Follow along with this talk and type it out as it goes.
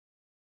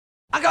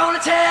I'm gonna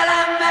tell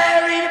Aunt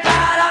Mary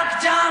about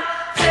Uncle John.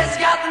 Says he's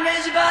got the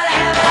misery, but I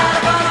have a lot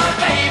of fun, oh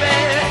baby.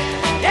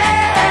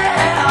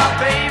 Yeah, oh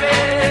baby.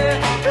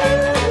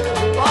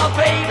 Ooh, oh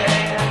baby.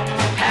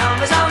 Have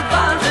me some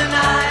fun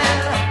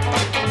tonight.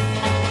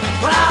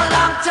 Well, all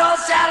along told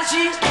Sally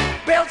she's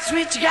built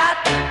sweet, you got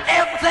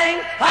everything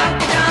Uncle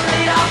John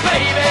need, oh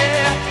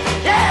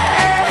baby.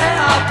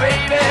 Yeah, oh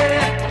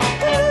baby.